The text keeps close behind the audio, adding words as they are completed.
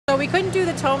we couldn't do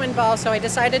the Towman Ball, so I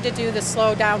decided to do the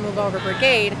Slow Down Move Over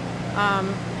Brigade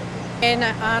in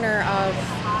honor of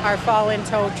our fallen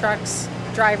tow trucks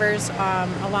drivers,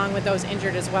 along with those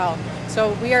injured as well.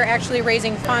 So we are actually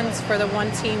raising funds for the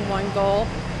One Team, One Goal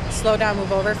Slow Down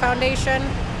Move Over Foundation.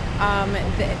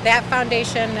 That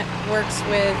foundation works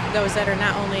with those that are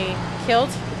not only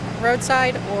killed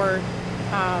roadside or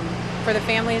for the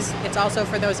families, it's also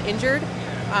for those injured.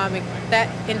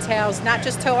 That entails not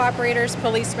just tow operators,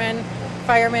 policemen,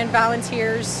 firemen,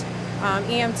 volunteers,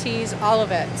 EMTs, all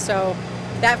of it. So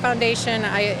that foundation,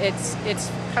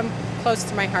 it's come close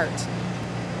to my heart.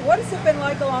 What has it been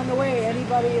like along the way?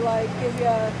 Anybody like give you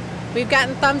a... We've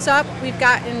gotten thumbs up, we've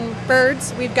gotten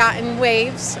birds, we've gotten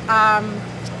waves.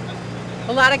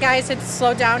 A lot of guys had to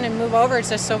slow down and move over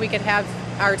just so we could have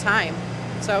our time.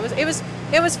 So it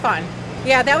was fun.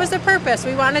 Yeah, that was the purpose.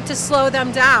 We wanted to slow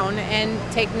them down and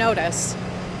take notice.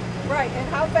 Right, and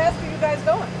how fast were you guys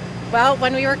going? Well,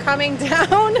 when we were coming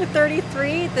down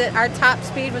 33, our top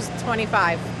speed was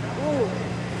 25. Ooh.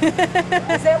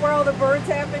 Is that where all the birds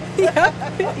happen?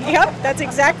 Yep, that's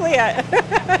exactly it.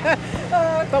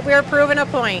 But we were proving a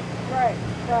point. Right.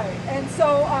 And so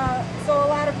a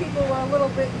lot of people were a little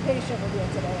bit impatient with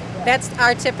you today. Right? That's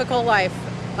our typical life.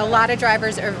 A lot of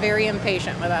drivers are very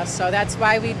impatient with us, so that's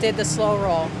why we did the slow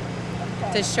roll,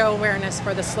 to show awareness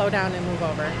for the slow down and move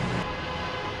over.